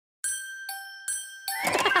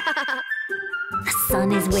The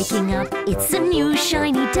sun is waking up, it's a new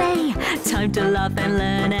shiny day. Time to laugh and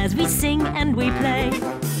learn as we sing and we play.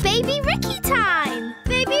 BabyRiki time!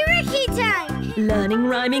 BabyRiki time! Learning,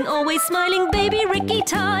 rhyming, always smiling, BabyRiki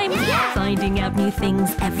time. Yeah! Finding out new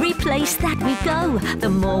things every place that we go. The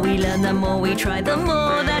more we learn, the more we try, the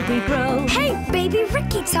more that we grow. Hey,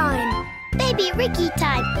 BabyRiki time! BabyRiki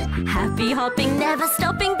time! Happy hopping, never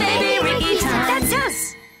stopping, BabyRiki time. That's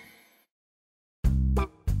us!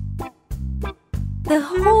 The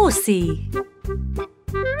Horsie.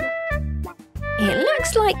 It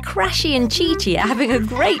looks like Crashy and Chi-Chi are having a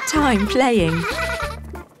great time playing.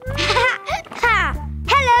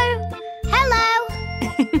 Hello! Hello!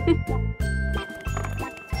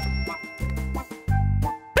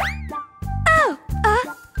 Oh!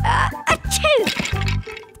 Achoo!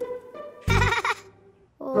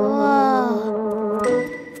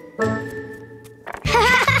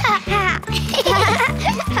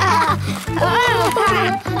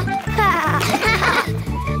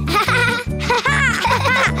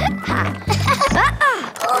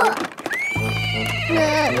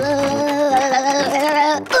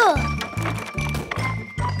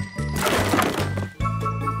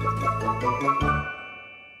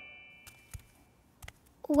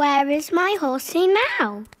 Where is my Horsie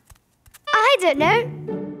now? I don't know.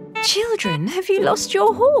 Children, have you lost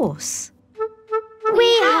your horse?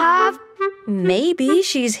 We have. Maybe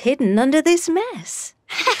she's hidden under this mess.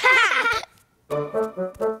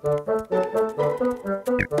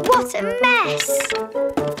 What a mess!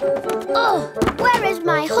 Oh, where is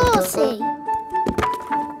my Horsie?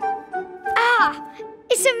 Ah,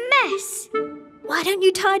 it's a mess. Why don't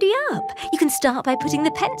you tidy up? You can start by putting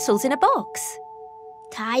the pencils in a box.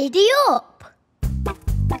 Tidy up.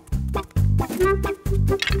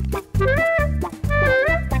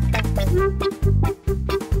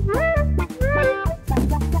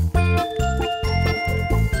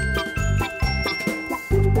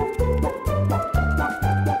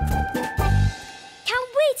 Can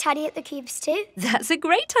we tidy up the cubes too? That's a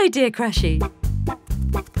great idea, Crashy.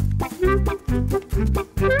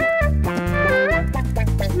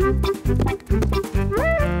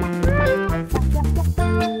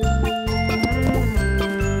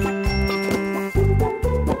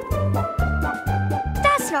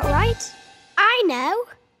 That's not right. I know.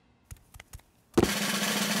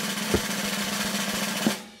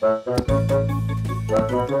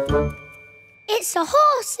 It's a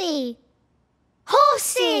Horsie.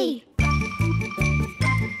 Horsie!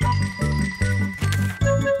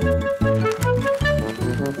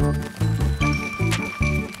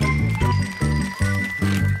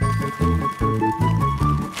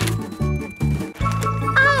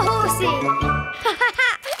 Our Horsie!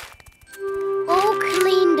 All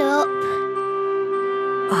cleaned up.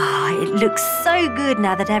 Ah, it looks so good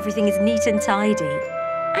now that everything is neat and tidy.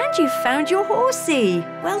 And you've found your Horsie.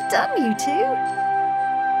 Well done, you two.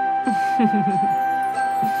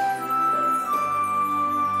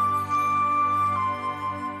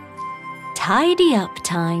 Tidy up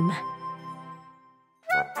time.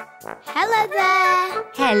 Hello there.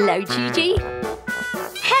 Hello, Gigi.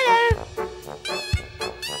 Hello.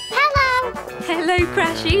 Hello. Hello,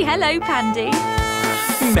 Crashy. Hello, Pandy.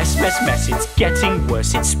 Mess, mess, mess, it's getting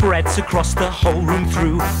worse. It spreads across the whole room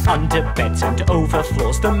through. Under beds and over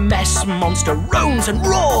floors, the mess monster roams and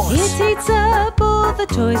roars. It eats up all the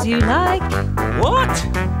toys you like. What?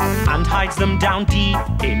 And hides them down deep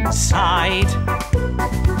inside.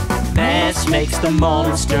 Mess makes the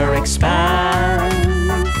monster expand.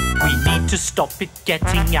 We need to stop it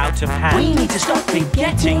getting out of hand. We need to stop it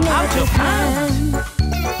getting out of hand.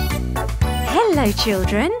 Hello,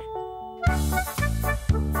 children.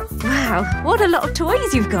 Wow, what a lot of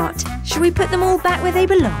toys you've got. Shall we put them all back where they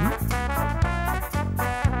belong?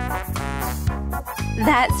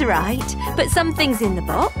 That's right. Put some things in the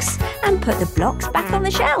box and put the blocks back on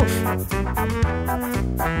the shelf.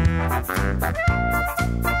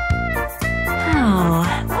 Oh,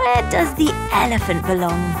 where does the elephant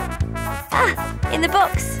belong? Ah, in the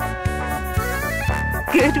box.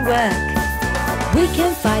 Good work. We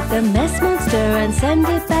can fight the mess monster and send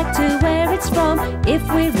it back to where it's from. If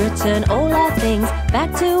we return all our things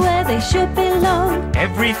back to where they should belong.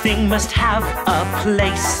 Everything must have a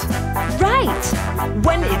place. Right.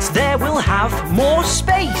 When it's there, we'll have more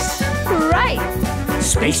space. Right.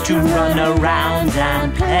 Space to run around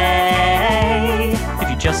and play. If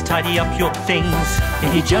you just tidy up your things,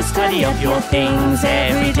 if you just tidy up your things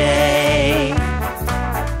every day.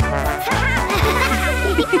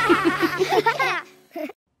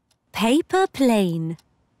 Paper plane.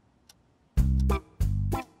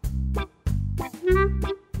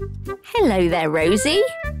 Hello there, Rosie.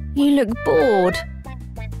 You look bored.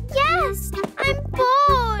 Yes, I'm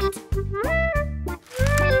bored.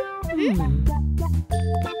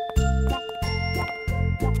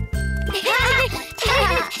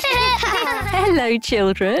 Hello,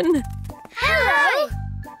 children. Hello.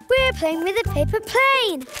 We're playing with a paper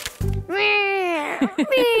plane.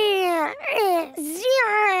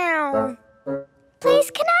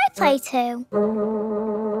 Please, can I play too?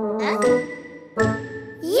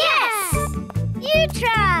 Yes! You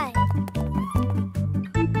try.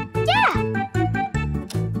 Yeah.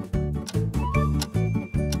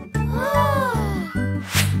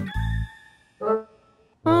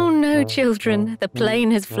 Oh no, children. The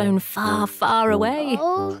plane has flown far, far away.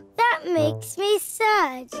 Oh, that makes me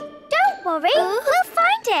sad. Don't worry, we'll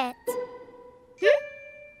find it.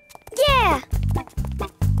 Yeah.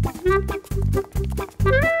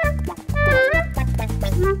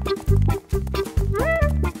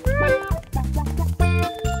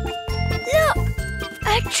 Look,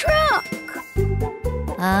 a truck.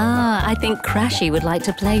 Ah, I think Crashy would like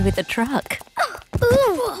to play with the truck.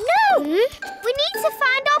 No! We need to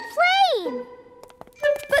find our plane.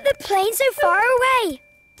 But the plane's so far away.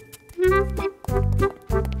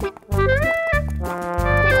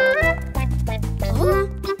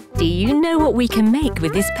 Do you know what we can make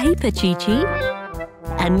with this paper, Chi-Chi?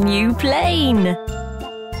 A new plane. A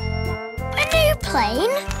new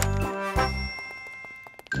plane?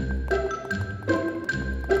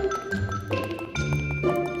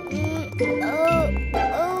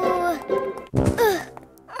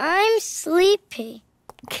 I'm sleepy.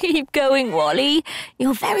 Keep going, Wally.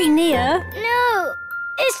 You're very near. No,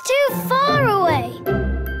 it's too far away.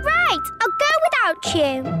 Right, I'll go without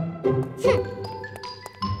you.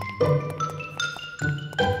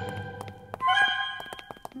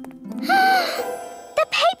 The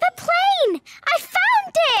paper plane! I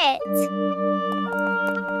found it!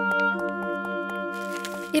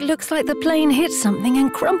 It looks like the plane hit something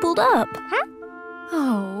and crumpled up. Huh?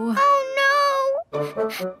 Oh. Oh no!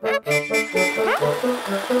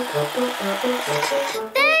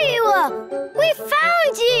 There you are! We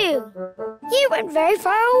found you! You went very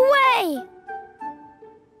far away.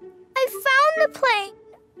 I found the plane,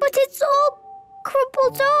 but it's all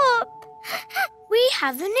crumpled up. We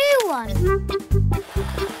have a new one.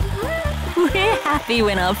 We're happy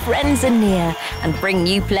when our friends are near and bring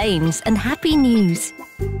new planes and happy news.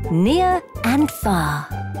 Near and far.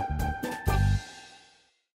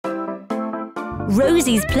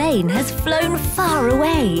 Rosie's plane has flown far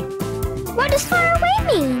away. What does far away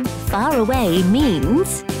mean? Far away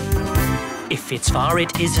means... If it's far,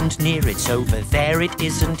 it isn't near. It's over there, it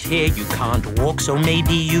isn't here. You can't walk, so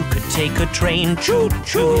maybe you could take a train.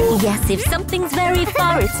 Choo-choo. Yes, if something's very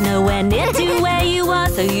far, it's nowhere near to where you are.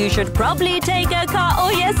 So you should probably take a car,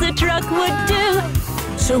 or yes, a truck would do.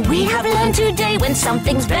 So we have learned today, when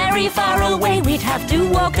something's very far away, we'd have to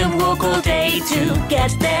walk and walk all day to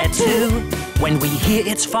get there too. When we hear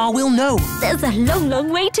it's far, we'll know There's a long, long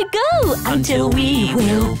way to go until we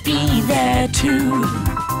will be there too.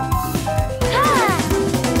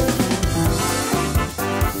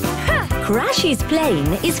 Crashy's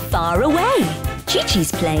plane is far away.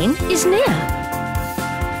 Chi-Chi's plane is near.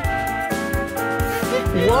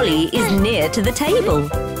 Wally is near to the table.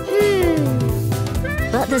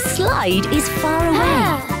 But the slide is far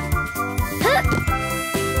away.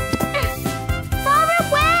 Far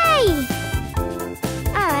away!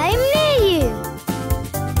 I'm near you.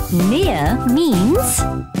 Near means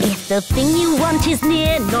if the thing you want is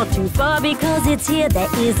near, not too far because it's here, there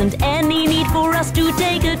isn't any need for us to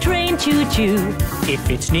take a train, choo-choo. if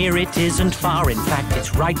it's near, it isn't far. In fact,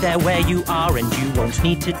 it's right there where you are, and you won't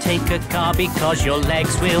need to take a car because your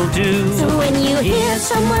legs will do. So when you hear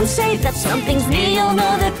someone say that something's near, you'll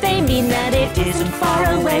know that they mean that it isn't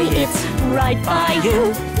far away, it's right by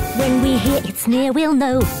you. When we hear it's near, we'll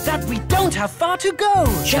know that we don't have far to go.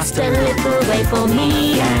 Just a little way for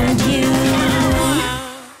me and you.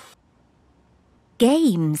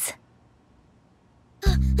 Games.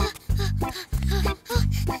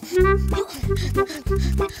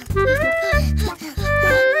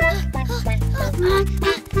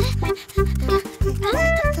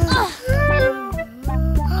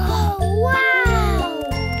 Wow!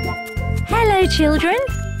 Hello, children.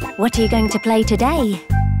 What are you going to play today?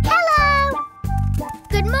 Hello!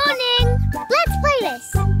 Good morning! Let's play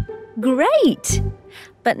this! Great!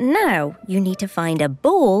 But now you need to find a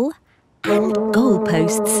ball and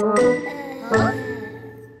goalposts.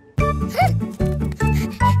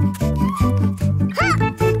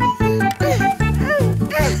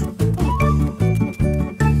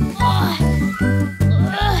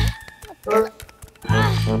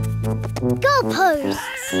 Goalposts.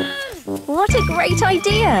 What a great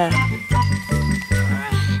idea!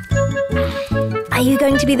 Are you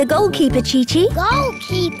going to be the goalkeeper, Chi-Chi?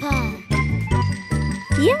 Goalkeeper.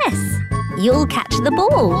 Yes. You'll catch the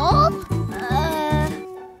ball. Ball.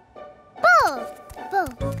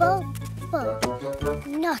 Ball.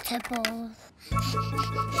 Not a ball.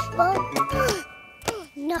 Ball.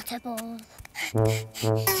 Not a ball.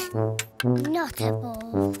 Not a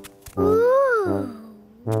ball. Ooh.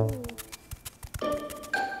 A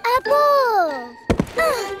ball.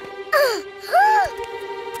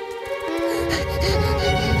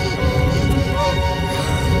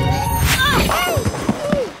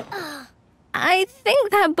 I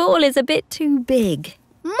think that ball is a bit too big.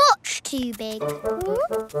 Much too big.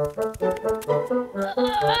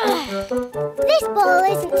 This ball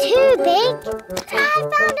isn't too big. I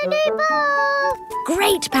found a new ball.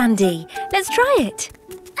 Great, Pandy. Let's try it.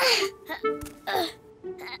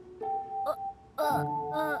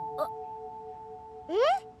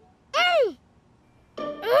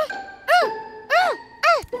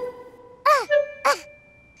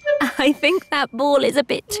 I think that ball is a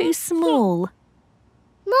bit too small.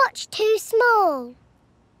 Much too small.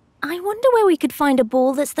 I wonder where we could find a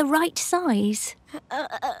ball that's the right size.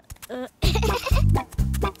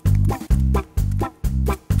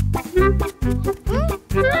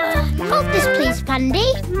 Hold this, please,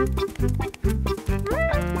 Pandy.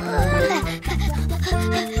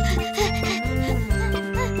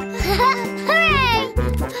 Hooray!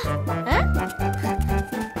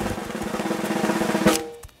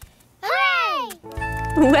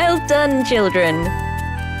 Hooray! Well done, children.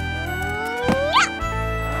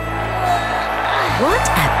 What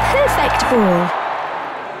a perfect ball.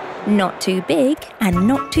 Not too big and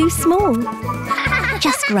not too small.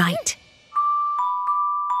 Just right.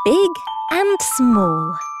 Big and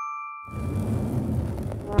small.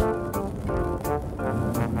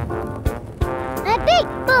 A big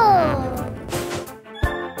ball.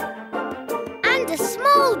 And a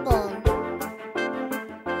small ball.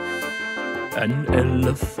 An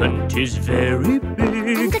elephant is very big.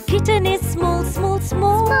 And a kitten is small, small,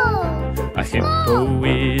 small. Small. A hippo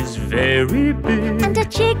is very big. And a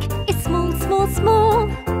chick is small, small, small.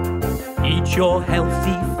 Eat your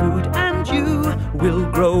healthy food and you will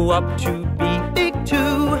grow up to be big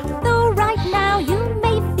too. Though right now you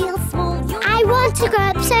may feel small, I want to grow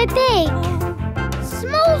up so big.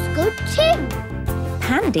 Small's good too.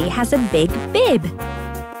 Pandy has a big bib.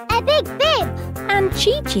 A big bib. And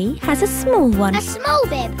Chi-Chi has a small one. A small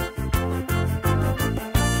bib.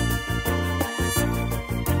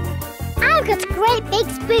 I've got a great big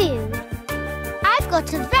spoon. I've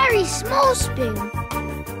got a very small spoon.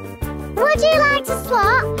 Would you like to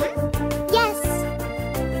swap? Yes.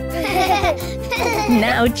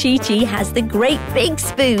 Now Chi-Chi has the great big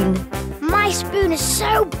spoon. My spoon is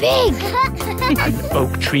so big. An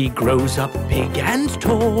oak tree grows up big and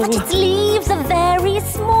tall. But its leaves are very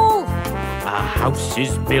small. A house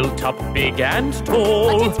is built up big and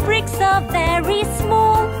tall. But its bricks are very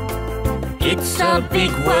small. It's a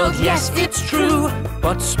big world, yes, it's true.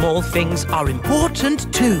 But small things are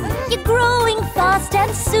important too. You're growing fast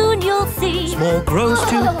and soon you'll see. Small grows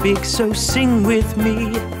too big, so sing with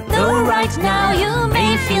me. Though right now you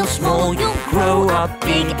may feel small, you'll grow up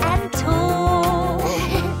big and tall.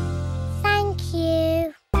 Thank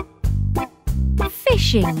you.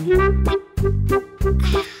 Fishing.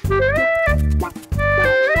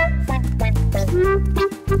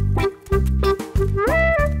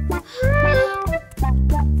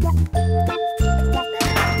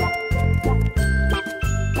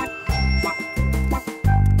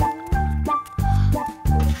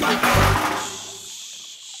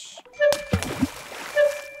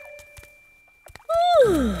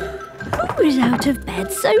 Who's out of bed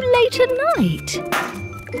so late at night?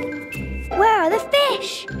 Where are the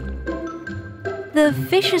fish? The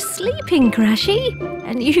fish are sleeping, Crashy,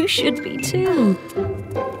 and you should be too.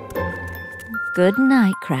 Good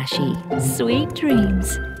night, Crashy. Sweet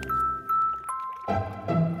dreams.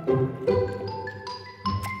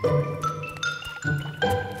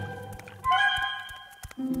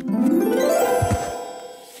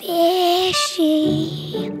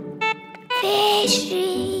 Fishy.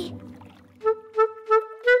 Fishy.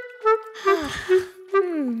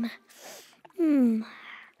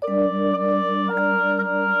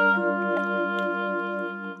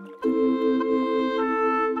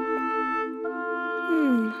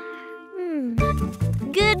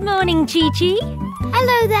 Good morning, Chi-Chi.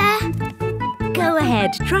 Hello there. Go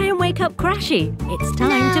ahead, try and wake up Crashy. It's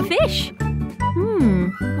time to fish.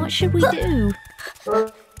 What should we do?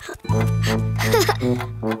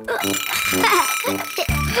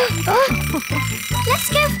 Let's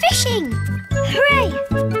go fishing! Hooray!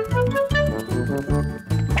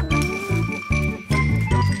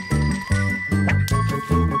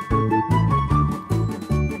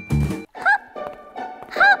 Hop!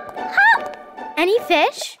 Hop! Hop! Any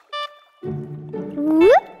fish?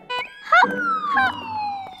 Whoop! Hop! Hop!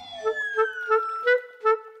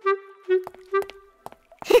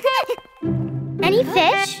 Any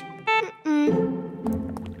fish?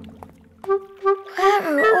 Where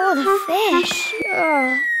are all the fish?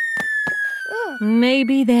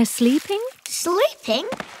 Maybe they're sleeping? Sleeping?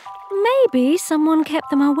 Maybe someone kept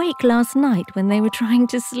them awake last night when they were trying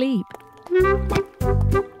to sleep.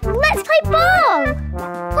 Let's play ball!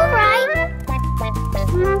 All right.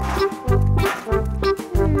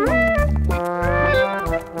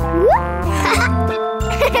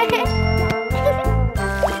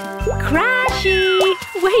 Crashy!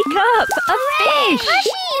 Wake up! A fish!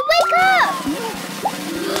 Crashy, wake up!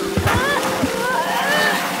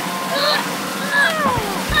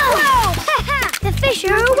 The fish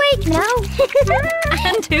are awake now.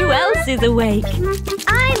 And who else is awake?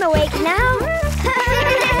 I'm awake now.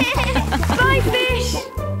 Bye, fish!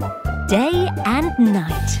 Day and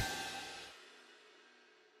night.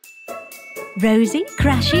 Rosie,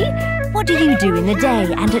 Crashy, what do you do in the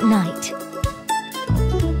day and at night?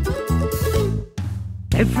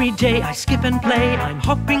 Every day I skip and play, I'm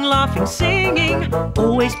hopping, laughing, singing,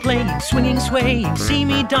 always playing, swinging, swaying, see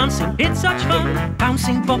me dancing, it's such fun,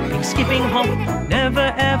 bouncing, bopping, skipping, hop,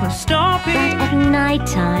 never ever stopping. But at night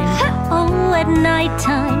time, oh at night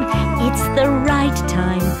time, it's the right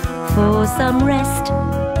time for some rest.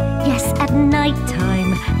 Yes, at night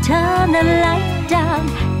time, turn the light down,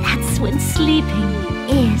 that's when sleeping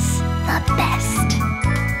is the best.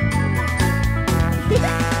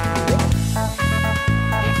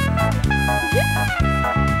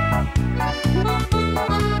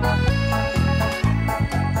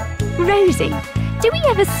 Rosie, do we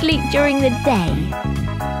ever sleep during the day?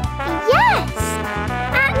 Yes,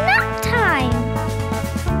 at nap time.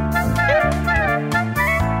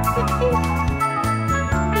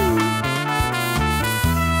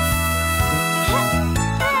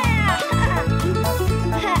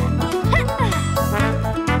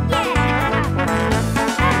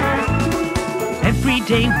 Every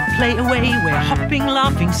day we play away, we're hopping,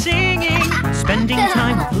 laughing, singing, spending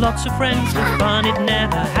time with lots of friends, the fun it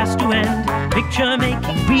never has to end. Picture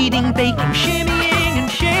making, reading, baking, shimmying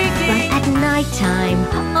and shaking. But at night time,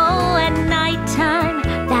 oh at night time,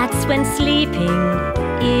 that's when sleeping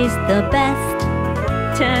is the best.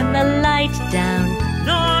 Turn the light down,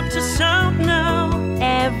 Not a sound now.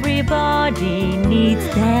 everybody needs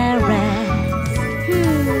their rest.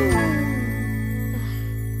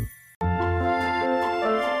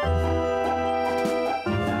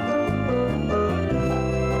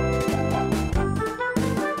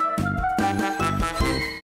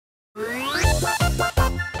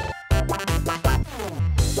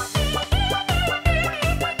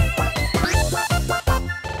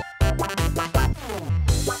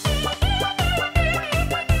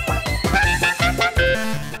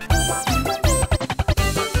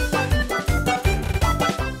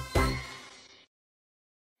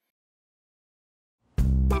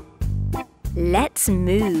 Let's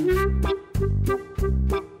move.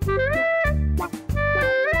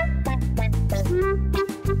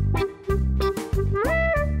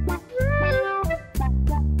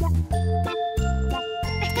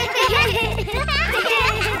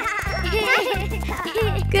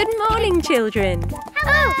 Good morning, children.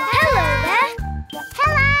 Oh, hello there.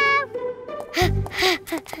 Hello.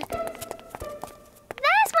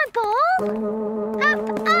 There's my ball. Up,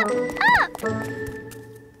 up, up.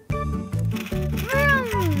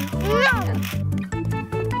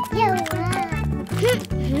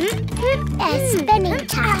 It's spinning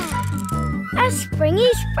time. A springy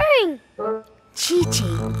spring. Chi-Chi,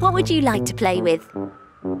 what would you like to play with?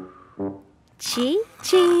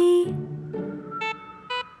 Chi-Chi.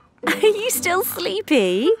 Are you still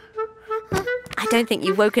sleepy? I don't think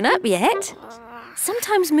you've woken up yet.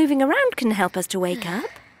 Sometimes moving around can help us to wake up.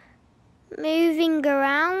 Moving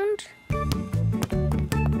around.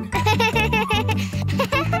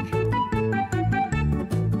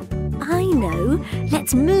 I know.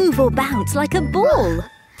 Let's move or bounce like a ball.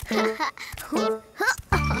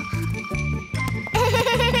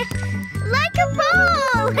 Like a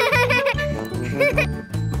ball!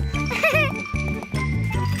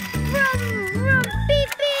 Vroom, vroom,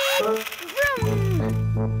 beep, beep,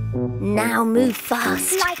 vroom. Now move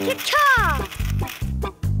fast. Like a car.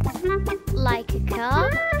 Like a car.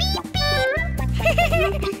 Beep, beep.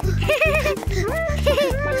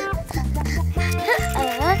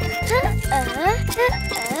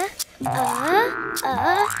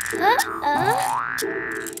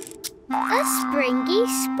 A springy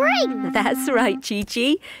spring. That's right,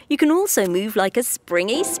 Chi-Chi. You can also move like a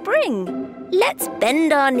springy spring. Let's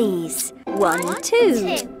bend our knees. 1,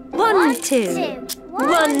 2. 1, 2.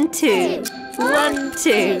 1, 2. 1, 2. 1,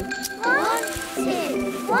 2.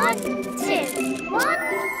 1, 2.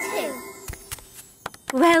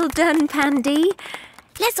 Well done, Pandy.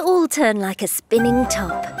 Let's all turn like a spinning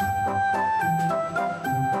top.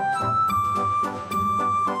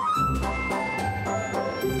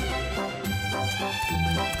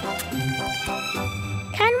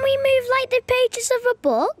 Can we move like the pages of a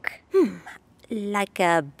book? Like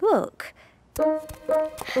a book.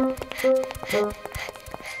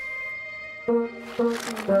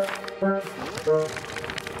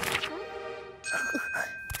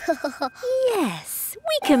 Yes,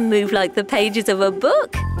 we can move like the pages of a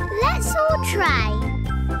book. Let's all try.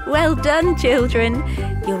 Well done, children.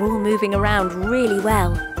 You're all moving around really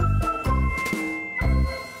well.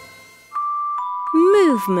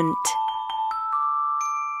 Movement.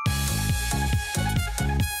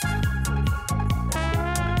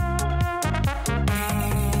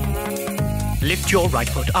 Lift your right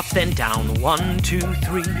foot up, then down. 1, 2,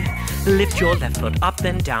 3. Lift your left foot up,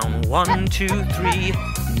 then down. 1, 2, 3.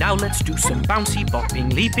 Now let's do some bouncy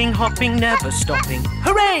bopping, leaping, hopping, never stopping.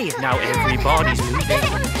 Hooray! Now everybody's moving.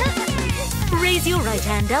 Raise your right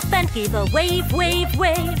hand up and give a wave, wave,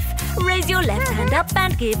 wave. Raise your left hand up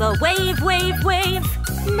and give a wave, wave, wave.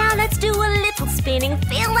 Now let's do a little spinning,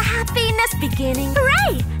 feel the happiness beginning.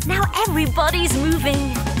 Hooray! Now everybody's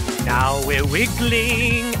moving. Now we're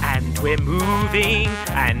wiggling and we're moving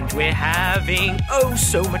and we're having oh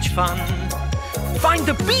so much fun. Find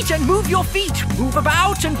the beat and move your feet. Move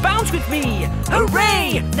about and bounce with me.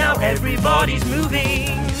 Hooray! Now everybody's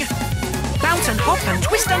moving. Bounce and hop and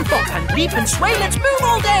twist and bop and leap and sway. Let's move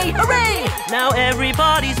all day. Hooray! Now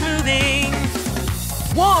everybody's moving.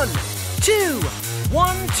 1, 2,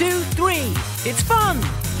 1, 2, 3. It's fun,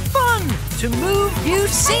 fun to move, you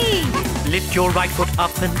see. Lift your right foot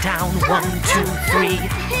up and down. 1, 2,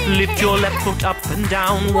 3. Lift your left foot up and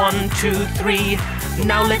down. 1, 2, 3.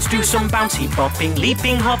 Now let's do some bouncy bopping,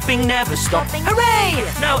 leaping, hopping, never stopping. Hooray!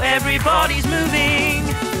 Now everybody's moving.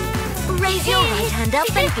 Raise your right hand up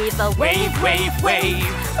and give a wave, wave, wave.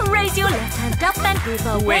 Raise your left hand up and give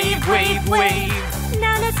a wave, wave, wave.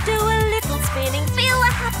 Now let's do a little spinning, feel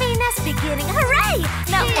the happiness beginning. Hooray!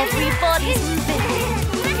 Now everybody's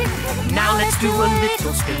moving. Now let's do a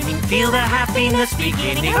little spinning, feel the happiness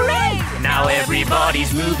beginning. Hooray! Now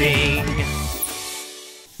everybody's moving.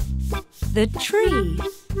 The tree.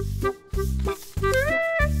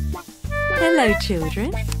 Hello,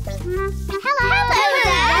 children. Hello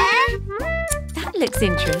there. That looks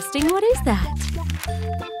interesting. What is that?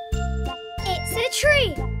 It's a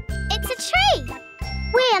tree. It's a tree.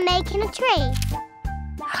 We are making a tree.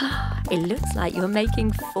 It looks like you're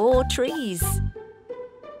making 4 trees.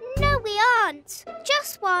 No, we aren't.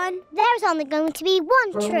 Just one. There's only going to be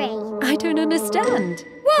one tree. I don't understand.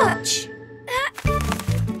 Watch.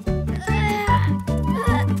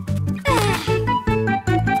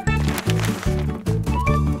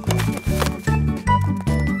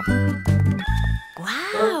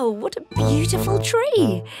 Wow, what a beautiful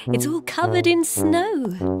tree. It's all covered in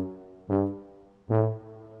snow.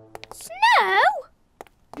 Snow?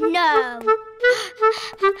 No.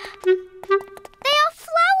 They are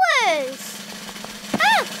flowers.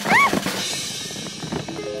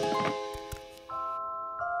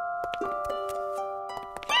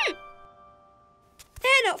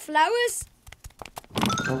 They're not flowers.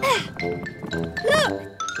 Look,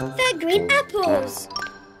 they're green apples.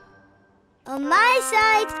 On my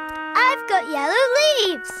side, I've got yellow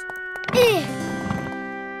leaves.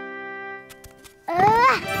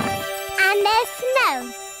 And there's snow.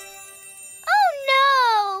 Oh no!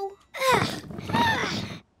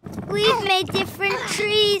 We've made different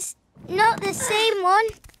trees, not the same one.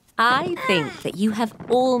 I think that you have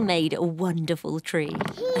all made a wonderful tree.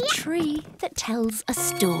 A tree that tells a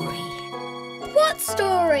story. What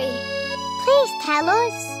story? Please tell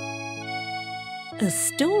us. A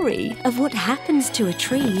story of what happens to a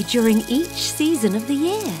tree during each season of the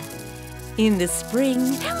year. In the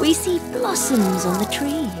spring, we see blossoms on the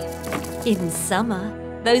tree. In summer,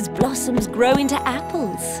 those blossoms grow into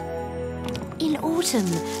apples. In autumn,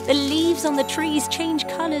 the leaves on the trees change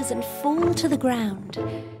colours and fall to the ground.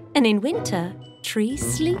 And in winter, trees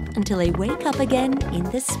sleep until they wake up again in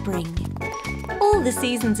the spring. All the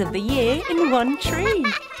seasons of the year in one tree.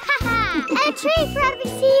 A tree for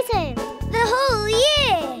every season. the whole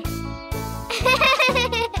year.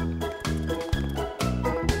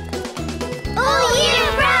 All year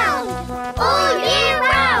round! All year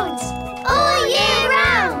round! All year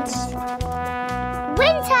round!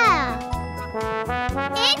 Winter!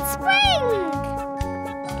 It's spring!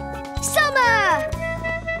 Summer!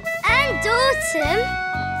 And autumn!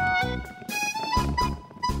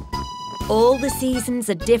 All the seasons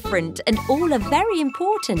are different and all are very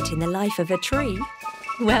important in the life of a tree.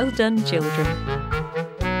 Well done, children.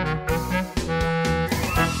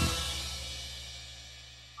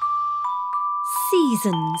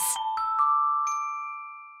 Seasons.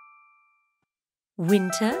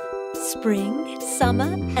 Winter, spring,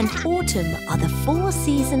 summer and autumn are the 4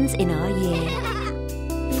 seasons in our year.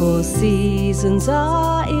 4 seasons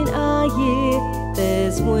are in our year.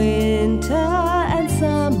 There's winter and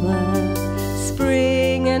summer,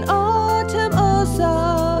 spring and autumn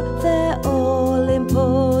also. They're all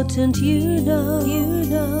important, you know.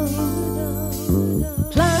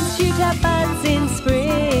 Plants shoot up buds in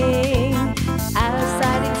spring.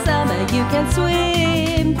 Outside in summer you can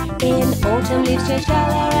swim. In autumn leaves change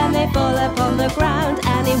colour and they fall upon the ground.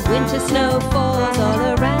 And in winter snow falls all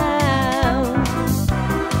around.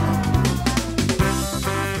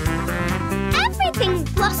 Everything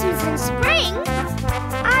blossoms in spring.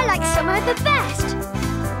 I like summer the best.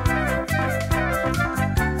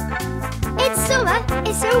 It's summer,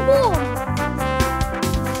 it's so warm.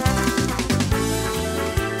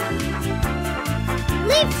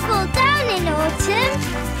 Leaves fall down in autumn.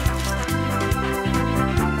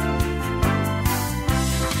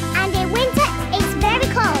 And in winter, it's very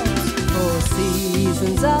cold. 4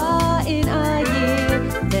 seasons are in our year.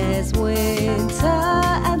 There's winter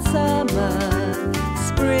and summer,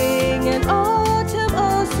 spring and autumn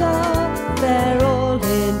also. They're all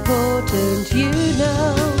important, you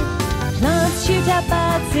know. Plants shoot up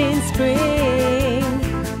buds in spring.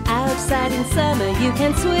 Outside in summer you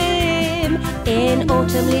can swim. In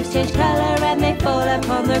autumn leaves change colour and they fall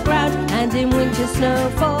upon the ground. And in winter snow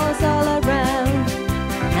falls all around.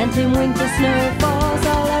 And in winter snow falls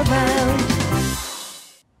all around.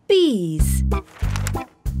 Bees.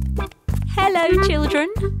 Hello, children.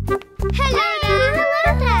 Hello there.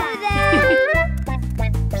 Hello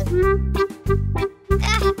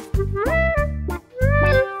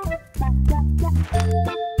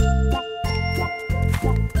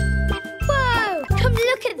Whoa! Come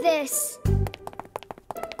look at this.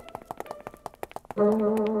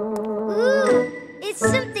 Ooh, it's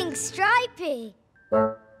something stripy.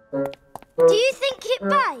 Do you think it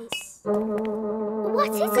bites?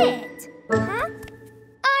 What is it? Huh?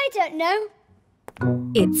 I don't know.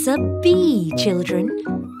 It's a bee, children.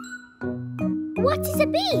 What is a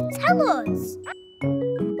bee? Tell us.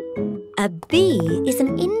 A bee is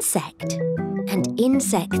an insect, and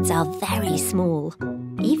insects are very small,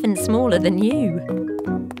 even smaller than you.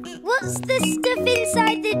 What's the stuff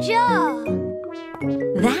inside the jar?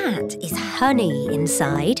 That is honey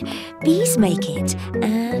inside. Bees make it,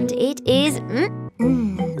 and it is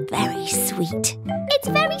very sweet. It's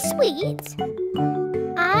very sweet.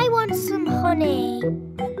 I want some honey.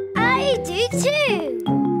 I do too.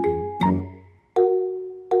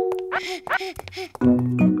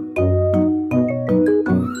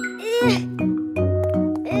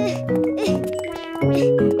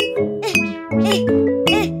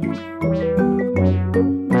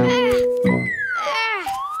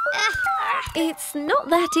 It's not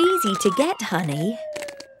that easy to get honey.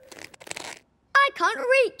 I can't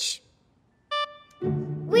reach.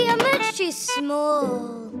 We are much too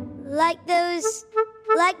small, like those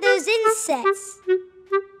insects.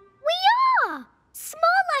 We are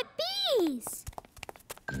small like bees.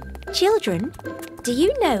 Children, do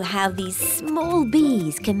you know how these small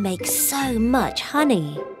bees can make so much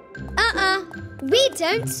honey? We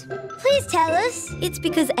don't. Please tell us. It's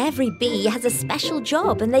because every bee has a special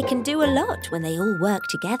job and they can do a lot when they all work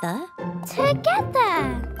together.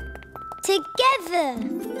 Together. Together.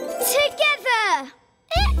 Together.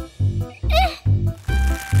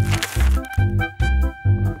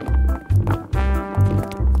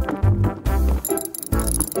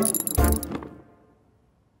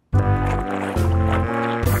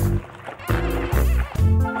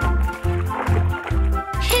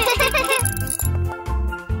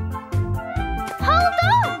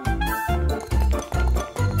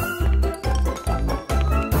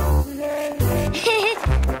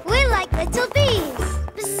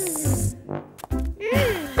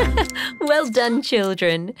 Well done,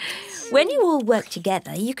 children. When you all work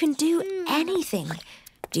together, you can do anything.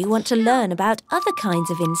 Do you want to learn about other kinds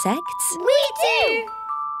of insects? We do!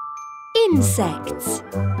 Insects.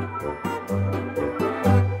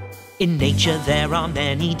 In nature there are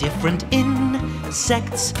many different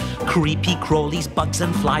insects. Creepy crawlies, bugs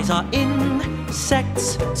and flies are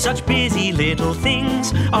insects. Such busy little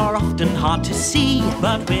things are often hard to see,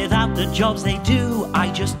 but without the jobs they do, I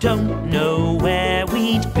just don't know where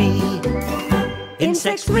we'd be.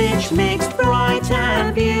 Insects rich, mixed, bright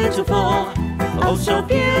and beautiful. Oh so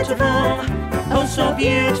beautiful, oh so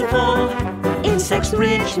beautiful. Insects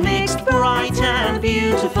rich, mixed, bright and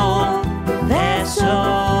beautiful. They're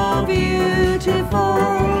so beautiful.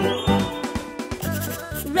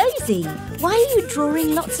 Rosie, why are you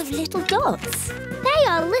drawing lots of little dots? They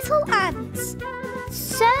are little ants.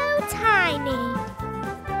 So tiny.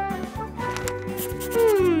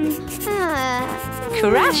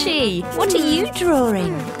 Crashy, what are you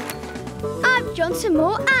drawing? I've drawn some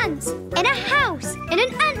more ants in a house, in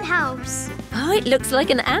an ant house. Oh, it looks like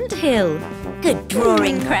an anthill. Good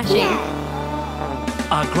drawing, Crashy.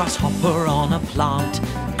 A grasshopper on a plant.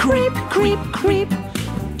 Creep, creep, creep.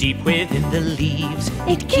 Deep within the leaves,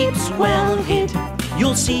 it keeps well hid.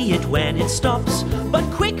 You'll see it when it stops, but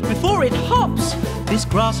quick before it hops. This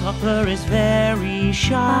grasshopper is very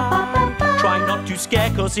shy. Try not to scare,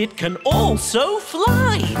 'cause it can also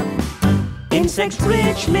fly. Insects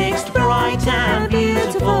rich, mixed, bright and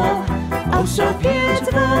beautiful. Oh so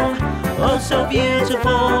beautiful, oh so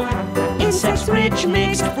beautiful. Insects rich,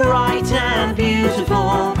 mixed, bright and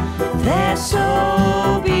beautiful. They're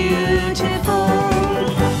so beautiful.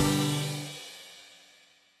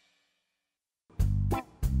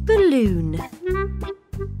 Balloon.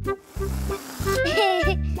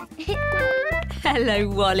 Hello,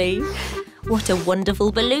 Wally. What a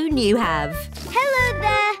wonderful balloon you have. Hello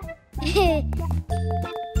there.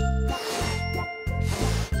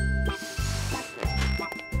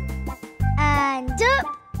 And up.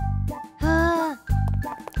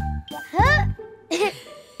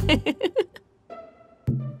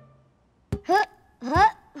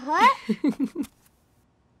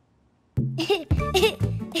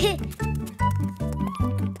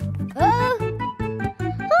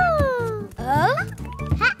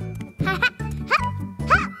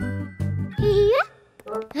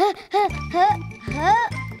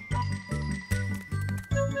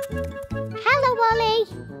 Hello, Wally.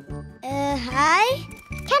 Hi.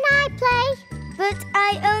 Can I play? But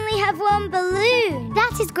I only have one balloon.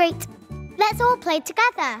 That is great. Let's all play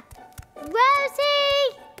together.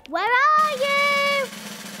 Rosie, where are you?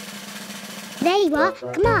 There you are.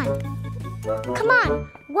 Come on. Come on.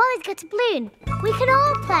 Wally's got a balloon. We can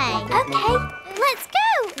all play. Okay, let's go.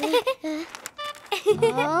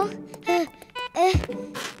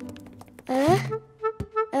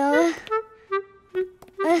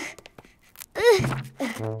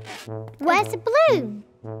 Where's the balloon?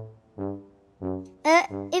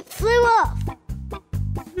 It flew off.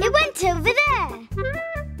 It went over there.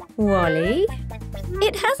 Wally,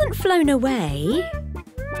 it hasn't flown away.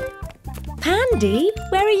 Pandy,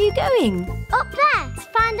 where are you going? Up there to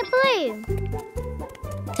find the balloon.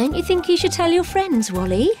 Don't you think you should tell your friends,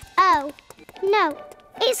 Wally? Oh, no,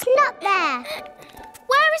 it's not there.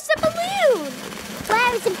 Where is the balloon?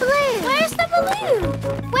 Where is the balloon? Where's the balloon?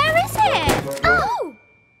 Where is it? Oh!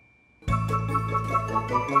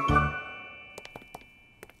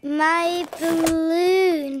 My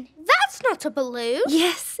balloon. That's not a balloon.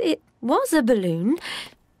 Yes, it was a balloon.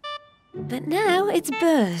 But now it's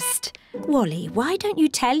burst. Wally, why don't you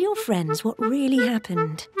tell your friends what really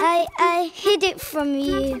happened? I hid it from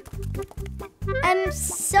you. I'm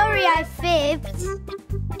sorry I fibbed.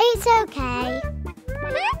 It's okay.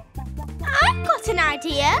 I've got an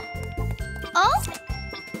idea. Oh.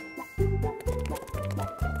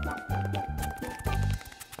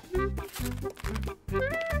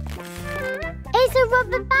 It's a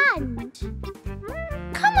rubber band.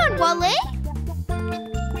 Come on, Wally.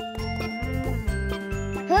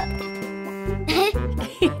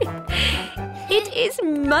 It is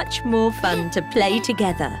much more fun to play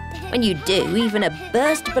together. When you do, even a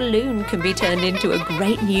burst balloon can be turned into a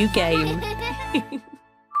great new game.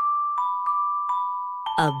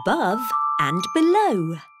 Above and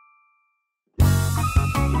below.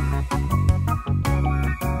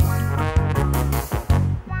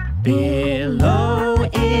 Below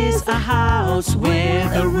is a house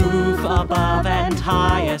with a roof above, and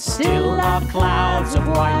higher still are clouds of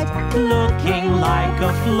white, looking like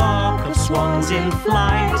a flock of swans in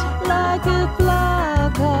flight. Like a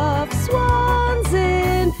flock of swans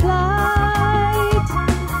in flight.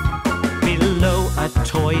 Below a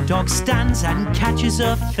toy dog stands and catches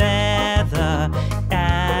a feather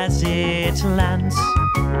as it lands.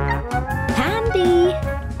 Pandy,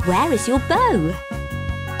 where is your bow?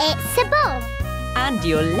 It's above. And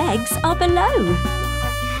your legs are below.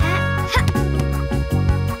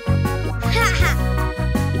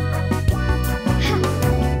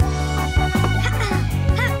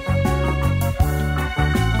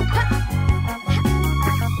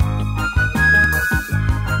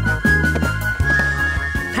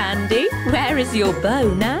 is your bow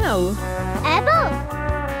now? Above.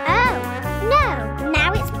 Oh, no,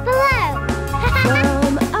 now it's below.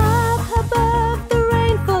 From up above the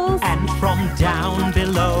rain falls, And from down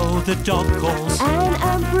below the dog calls. an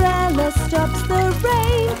umbrella stops the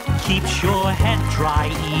rain. Keeps your head dry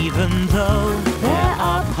even though there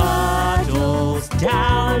are puddles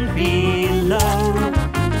down below.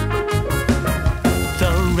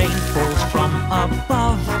 The rain falls from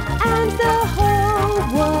above. And the whole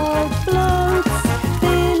world floats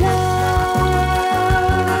below.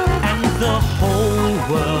 And the whole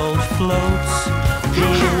world floats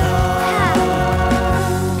below.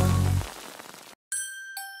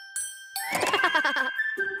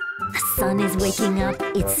 The sun is waking up,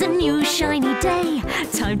 it's a new shiny day.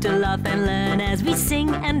 Time to laugh and learn as we sing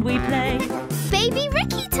and we play.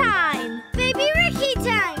 BabyRiki time! BabyRiki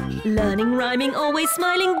time! Learning, rhyming, always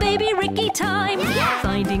smiling, BabyRiki time. Yeah!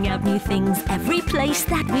 Finding out new things every place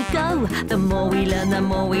that we go. The more we learn, the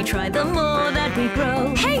more we try, the more that we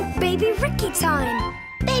grow. Hey, BabyRiki time!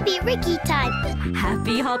 BabyRiki time!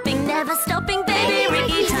 Happy hopping, never stopping,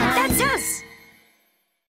 BabyRiki time. That's us!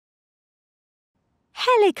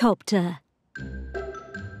 Helicopter.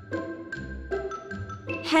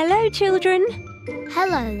 Hello, children.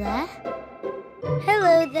 Hello there.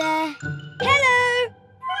 Hello there. Hello!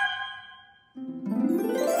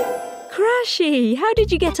 Crashy, how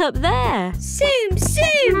did you get up there? Zoom,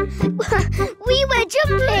 zoom! We were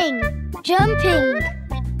jumping! Jumping!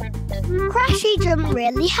 Crashy jumped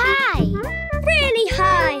really high! Really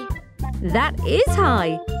high! That is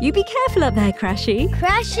high. You be careful up there, Crashy.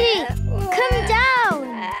 Crashy, come down!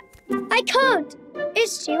 I can't!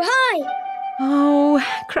 It's too high! Oh,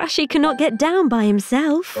 Crashy cannot get down by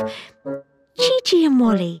himself. Chi-Chi and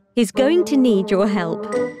Wally is going to need your help.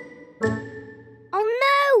 Oh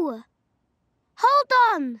no! Hold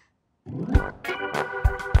on!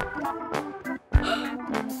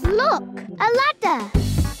 Look, a ladder!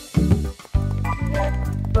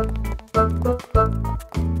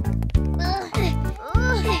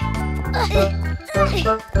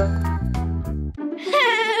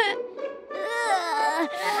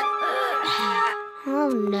 Oh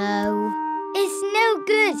no. It's no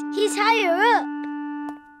good. He's higher up.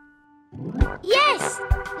 Yes!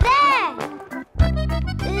 There!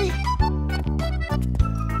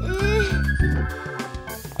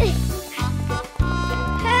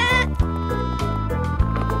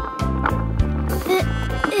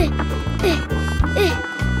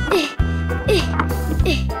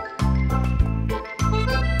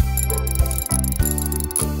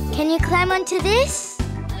 Can you climb onto this?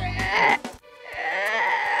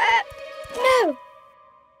 No!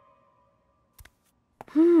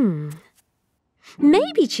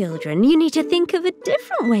 Maybe, children, you need to think of a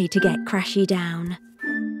different way to get Crashy down.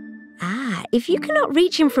 If you cannot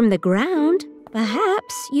reach him from the ground,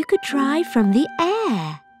 perhaps you could try from the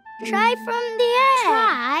air. Try from the air.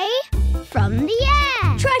 Try from the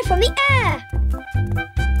air. Try from the air.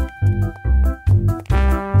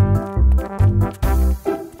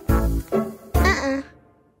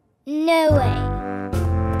 No way.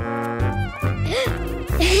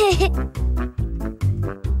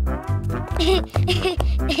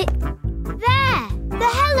 There, the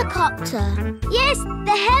helicopter. Yes,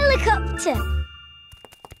 the helicopter.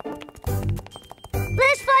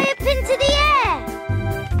 Let's fly up into the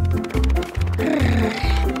air.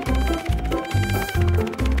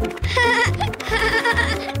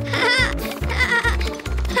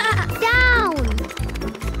 Down.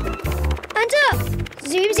 And up.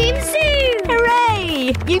 Zoom, zoom, zoom.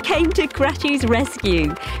 Hooray! You came to Crashy's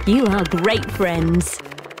rescue. You are great friends.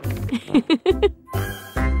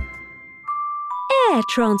 Air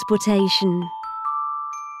transportation.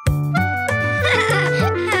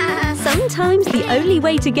 Sometimes the only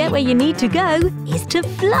way to get where you need to go is to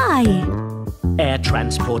fly. Air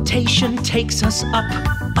transportation takes us up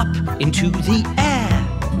into the air.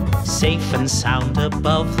 Safe and sound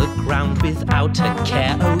above the ground without a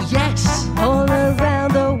care, oh yes. All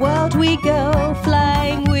around the world we go,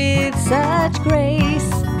 flying with such grace.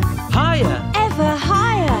 Higher, Ever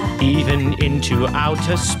higher. even into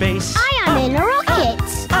outer space. I am in a rocket.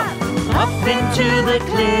 Up into the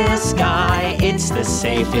clear sky, it's the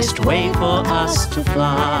safest way for us to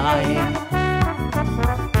fly.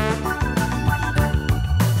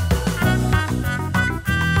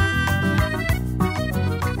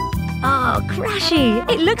 Oh, Crashy,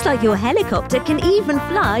 it looks like your helicopter can even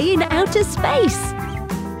fly in outer space.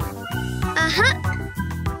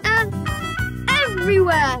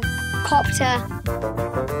 Everywhere. Copter.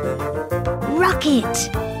 Rocket,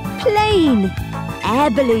 plane, air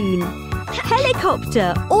balloon,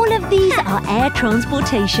 helicopter, all of these are air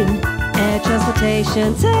transportation. Air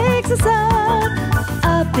transportation takes us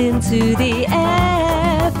up into the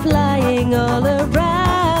air, flying all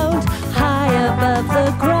around, high above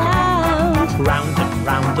the ground. Round and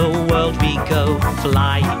round the world we go,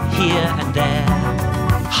 flying here and there.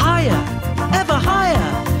 Higher, ever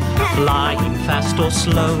higher, flying fast or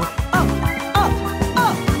slow. Up, up,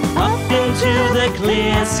 up, up into the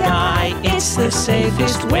clear sky. It's the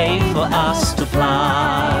safest way for us to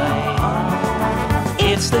fly.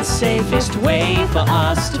 It's the safest way for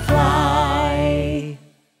us to fly.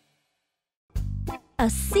 A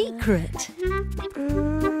secret.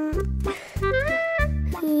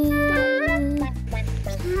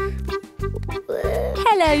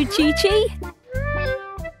 Hello, Chi-Chi.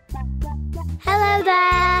 Hello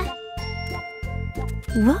there.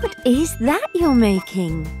 What is that you're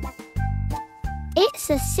making? It's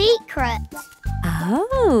a secret.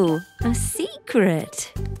 Oh, a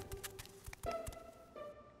secret.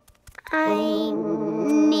 I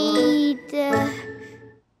need...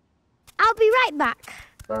 I'll be right back.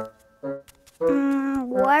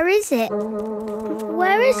 Where is it?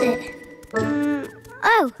 Where is it?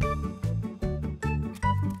 Oh.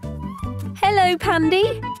 Hello,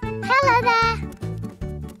 Pandy. Hello there.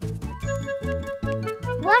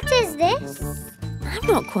 What is this? I'm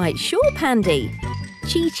not quite sure, Pandy.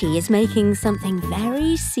 Chi-Chi is making something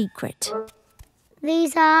very secret.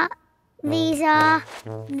 These are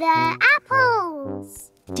the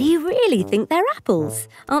apples. Do you really think they're apples?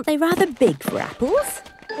 Aren't they rather big for apples?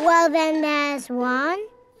 Well, then there's 1,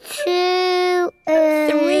 2,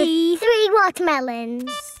 3. 3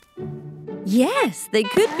 watermelons. Yes, they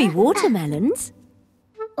could be watermelons.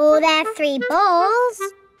 Or they're 3 balls.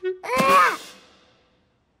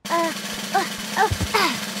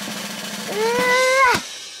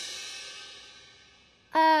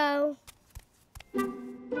 Oh.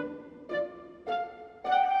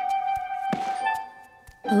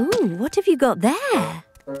 Oh, what have you got there?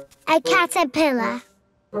 A caterpillar.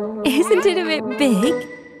 Isn't it a bit big?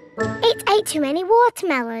 It ate too many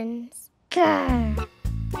watermelons. Grr.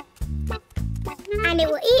 And it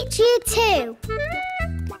will eat you too.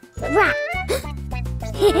 Rat.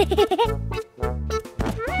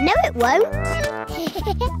 No, it won't.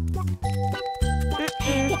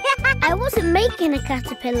 I wasn't making a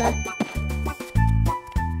caterpillar.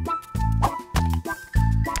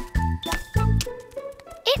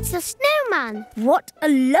 It's a snowman. What a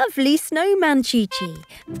lovely snowman, Chi-Chi.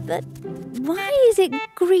 But why is it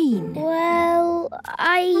green? Well,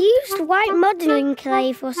 I used white modelling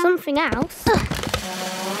clay for something else.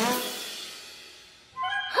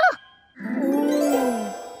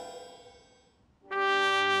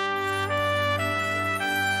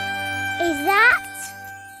 Is that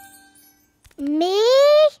me?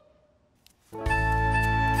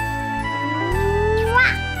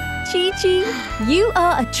 Chi-Chi, you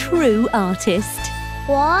are a true artist.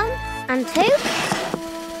 1 and 2.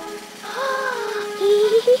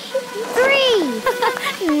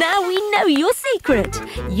 3. Now we know your secret.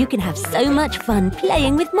 You can have so much fun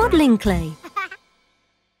playing with modelling clay.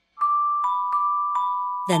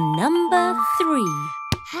 The number 3.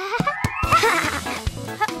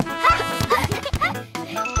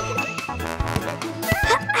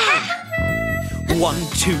 1,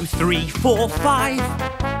 2, 3, 4, 5.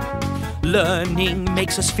 Learning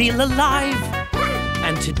makes us feel alive.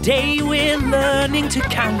 And today we're learning to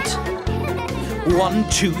count. 1,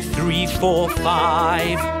 2, 3, 4,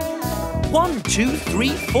 5. 1, 2, 3,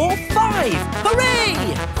 4, 5. Hooray!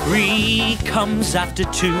 3 comes after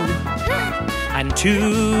 2. And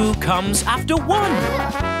 2 comes after 1.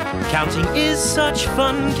 Counting is such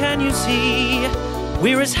fun, can you see?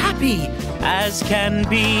 We're as happy as can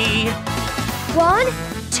be. 1,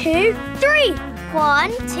 2, 3.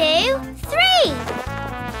 1, 2, 3.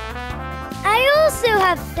 I also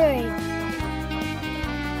have 3.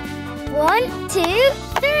 1, 2,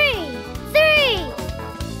 3. 3.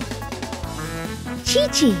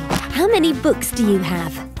 Chi-Chi, how many books do you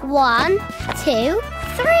have? 1, 2,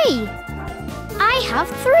 3. I have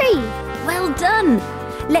 3. Well done.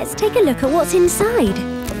 Let's take a look at what's inside.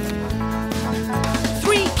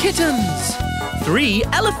 3 kittens, 3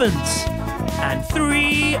 elephants, and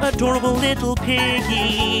 3 adorable little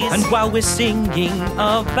piggies. And while we're singing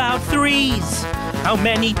about 3s, how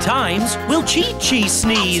many times will Chi-Chi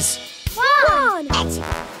sneeze? 1, 2, 3.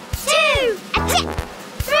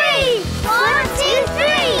 1, 2,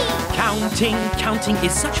 3. Counting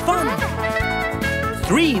is such fun.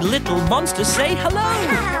 3 little monsters say hello.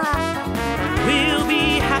 We'll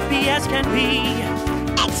be happy as can be.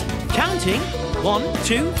 Counting 1,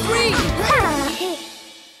 2, 3.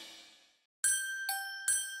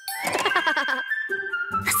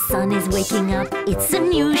 A sun is waking up, it's a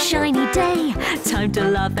new shiny day. Time to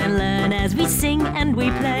laugh and learn as we sing and we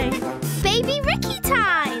play. BabyRiki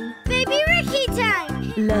time! BabyRiki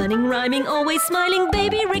time! Learning, rhyming, always smiling,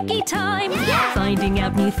 BabyRiki time. Yeah! Finding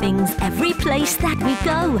out new things every place that we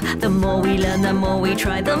go. The more we learn, the more we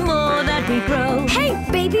try, the more that we grow. Hey,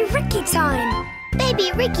 BabyRiki time!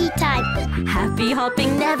 BabyRiki time! Happy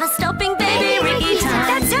hopping, never stopping, BabyRiki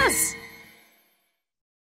time. That's us!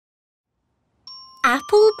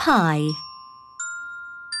 Apple pie.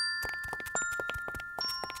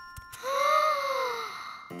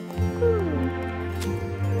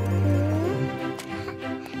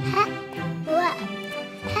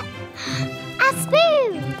 A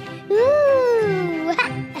spoon! Ooh!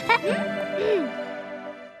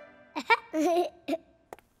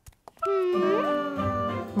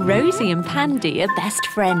 Rosie and Pandy are best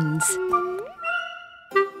friends.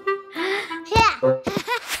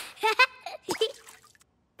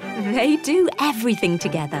 They do everything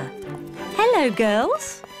together. Hello,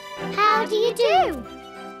 girls. How do you do?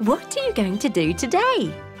 What are you going to do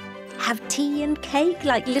today? Have tea and cake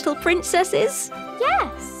like little princesses?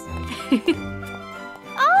 Yes.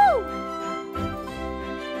 Oh!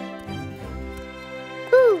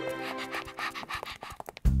 Ooh.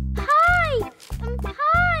 Pie!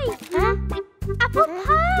 Pie! Huh? Apple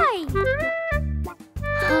pie!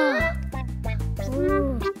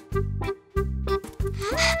 Ooh.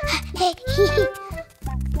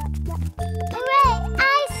 Hooray!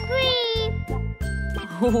 Ice cream!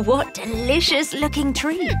 Oh, what delicious-looking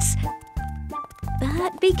treats.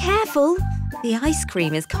 But be careful. The ice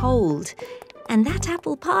cream is cold. And that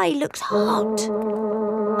apple pie looks hot.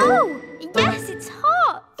 Oh, yes, it's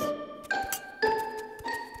hot.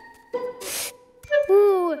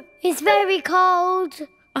 Ooh, it's very cold.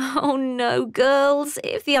 Oh, no, girls.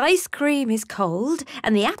 If the ice cream is cold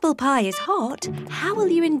and the apple pie is hot, how will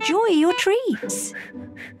you enjoy your treats?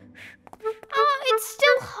 Oh, it's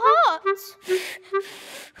still hot.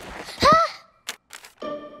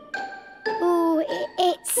 Ooh,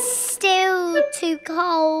 it's still too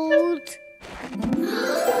cold.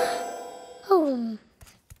 Oh.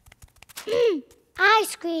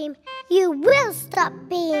 Ice cream, you will stop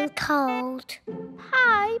being cold.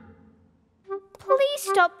 Hi. Please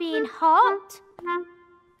stop being hot.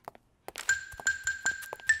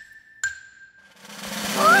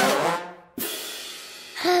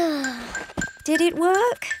 Did it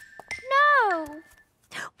work? No.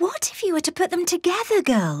 What if you were to put them together,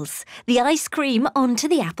 girls? The ice cream onto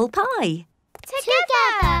the apple pie.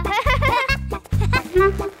 Together.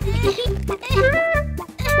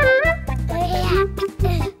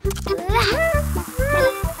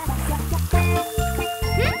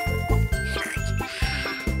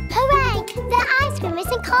 Hooray! The ice cream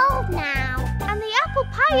isn't cold now. And the apple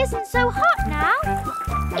pie isn't so hot now.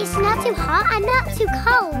 It's not too hot and not too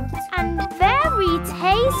cold. And very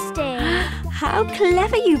tasty. How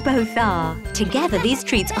clever you both are. Together, these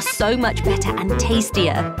treats are so much better and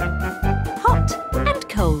tastier. Hot and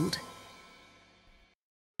cold.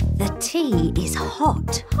 The tea is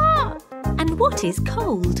hot. Hot. And what is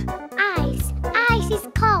cold? Ice. Ice is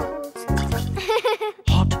cold.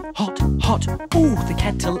 Hot, hot, hot. Oh, the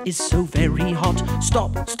kettle is so very hot.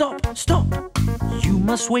 Stop, stop, stop. You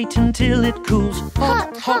must wait until it cools.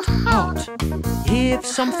 Hot, hot, hot. If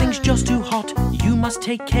something's just too hot, you must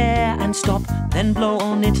take care and stop. Then blow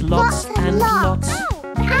on it lots and lots.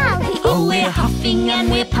 Oh, we're huffing and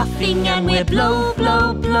we're puffing and we're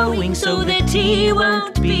blowing so the tea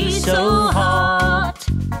won't be so hot.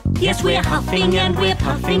 Yes, we're huffing and we're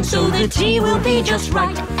puffing so the tea will be just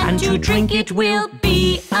right, and to drink it will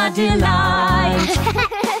be a delight.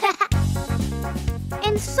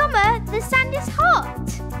 In summer, the sand is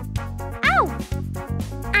hot. Ow!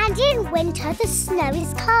 And in winter, the snow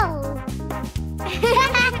is cold.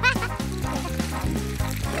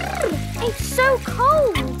 It's so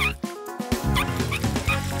cold.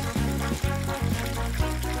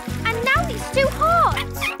 And now it's too hot.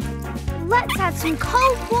 Let's add some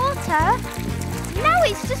cold water. Now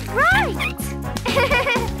it's just right.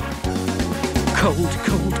 Cold,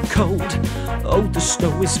 cold, cold. Oh, the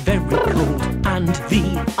snow is very cold. And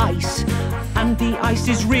the ice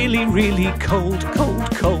is really, really cold,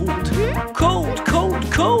 cold, cold. Cold,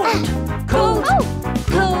 cold, cold. Cold,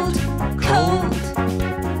 cold, cold.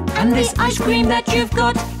 And this ice cream that you've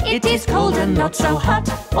got, it is cold and not so hot.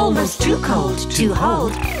 Almost too cold to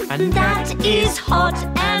hold. And that is hot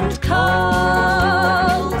and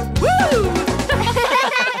cold. Woo!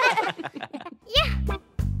 Yeah.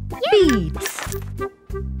 Beads.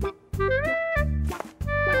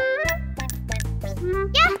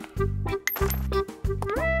 Yeah.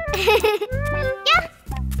 Yeah.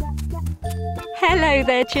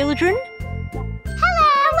 there, children. Hello!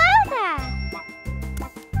 Hello there!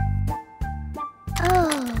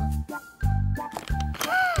 Oh.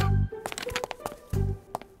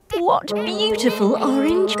 What beautiful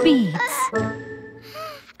orange beads.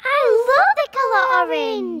 I love the colour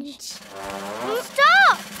orange.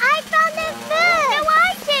 Stop! I found them first. No,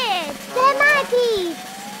 I did. They're my beads.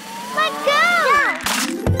 Let go.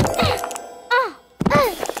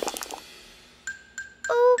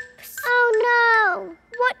 Oops. Oh no.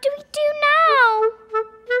 What do we do now?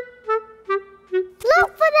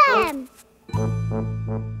 Look for them.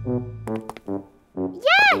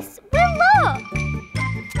 Yes, we'll look.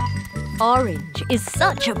 Orange is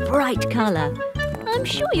such a bright colour. I'm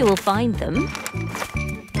sure you will find them.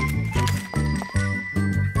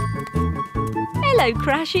 Hello,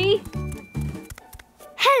 Crashy.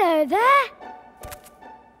 Hello there.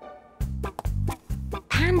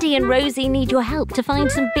 Pandy and Rosie need your help to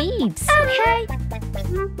find some beads. Okay.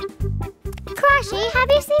 Crashy, have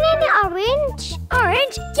you seen any orange?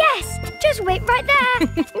 Orange? Yes. Just wait right there.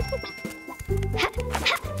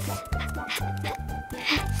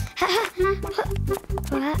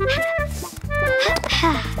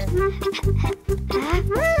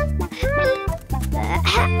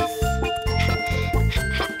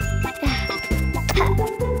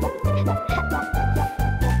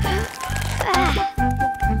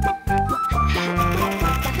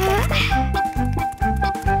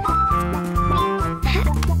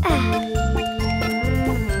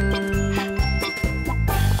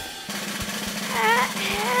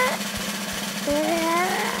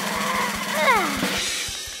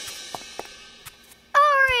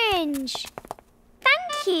 Orange.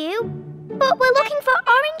 Thank you. But we're looking for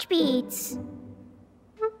orange beads.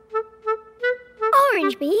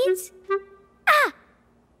 Orange beads? Ah!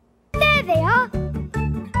 There they are.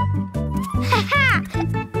 Ha-ha!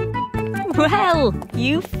 Well,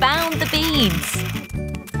 you found the beads.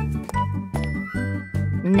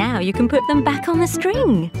 Now you can put them back on the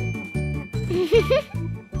string.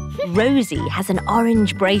 Rosie has an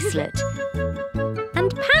orange bracelet.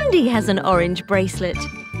 And Pandy has an orange bracelet.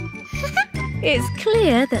 It's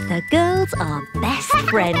clear that the girls are best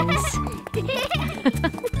friends.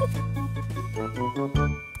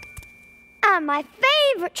 And my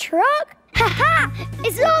favourite truck, ha-ha,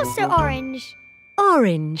 is also orange.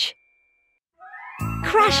 Orange.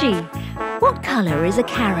 Crashy, what colour is a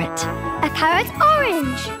carrot? A carrot's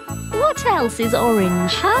orange. What else is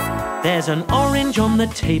orange? Huh? There's an orange on the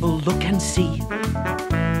table, look and see.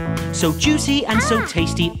 So juicy and so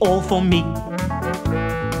tasty, all for me.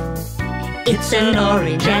 It's an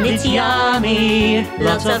orange and it's yummy.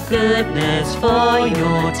 Lots of goodness for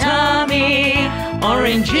your tummy.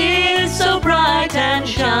 Orange is so bright and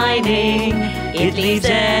shining. It leaves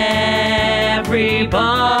everybody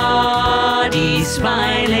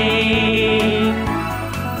smiling.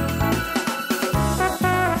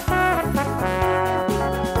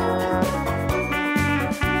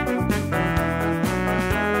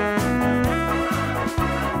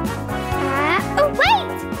 Oh, wait!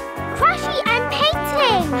 Crashy, I'm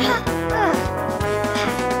painting!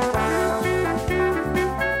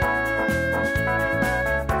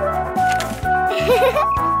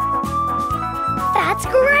 That's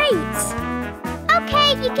great! Okay,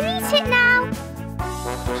 you can eat it now.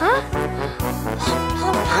 Huh?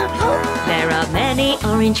 There are many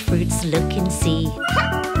orange fruits, look and see.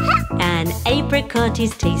 An apricot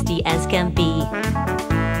is tasty as can be.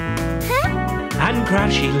 And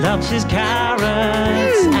Crashy loves his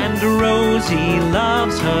carrots, and Rosie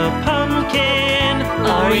loves her pumpkin.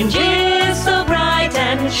 Orange is so bright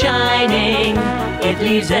and shining, it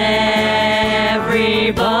leaves everybody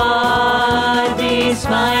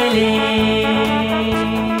smiling.